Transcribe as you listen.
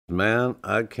Man,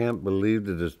 I can't believe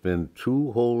that it's been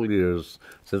 2 whole years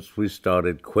since we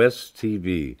started Qwest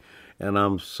TV, and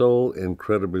I'm so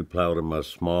incredibly proud of my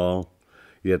small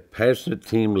yet passionate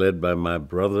team led by my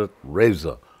brother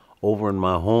Reza over in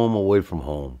my home away from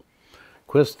home.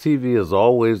 Qwest TV is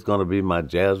always going to be my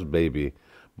jazz baby,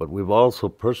 but we've also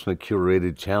personally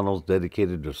curated channels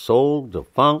dedicated to soul, to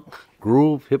funk,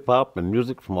 groove, hip-hop, and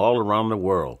music from all around the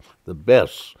world. The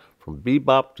best, from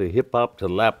bebop to hip-hop to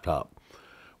laptop.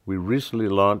 We recently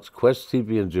launched Qwest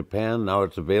TV in Japan. Now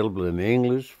it's available in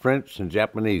English, French, and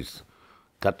Japanese.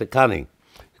 Katakani.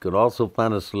 You can also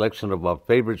find a selection of our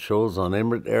favorite shows on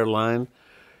Emirates Airline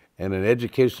and in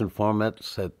education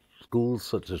formats at schools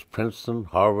such as Princeton,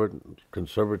 Harvard,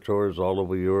 conservatories all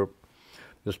over Europe.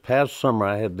 This past summer,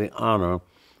 I had the honor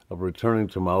of returning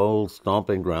to my old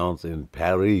stomping grounds in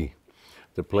Paris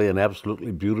to play an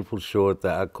absolutely beautiful show at the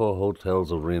Accor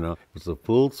Hotel's arena. It was a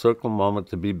full circle moment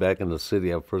to be back in the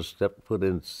city I first stepped foot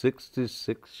in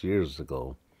 66 years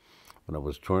ago when I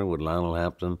was touring with Lionel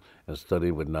Hampton and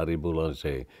studying with Nadi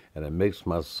Boulanger. And it makes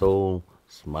my soul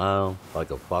smile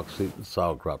like a fox eating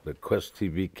sauerkraut that Qwest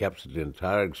TV captured the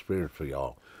entire experience for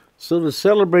y'all. So to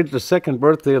celebrate the second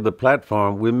birthday of the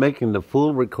platform, we're making the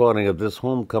full recording of this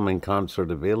homecoming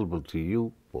concert available to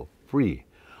you for free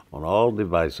on all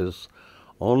devices,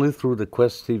 only through the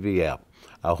Qwest TV app.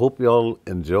 I hope you all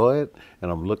enjoy it,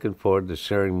 and I'm looking forward to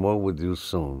sharing more with you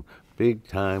soon. Big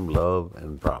time love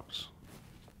and props.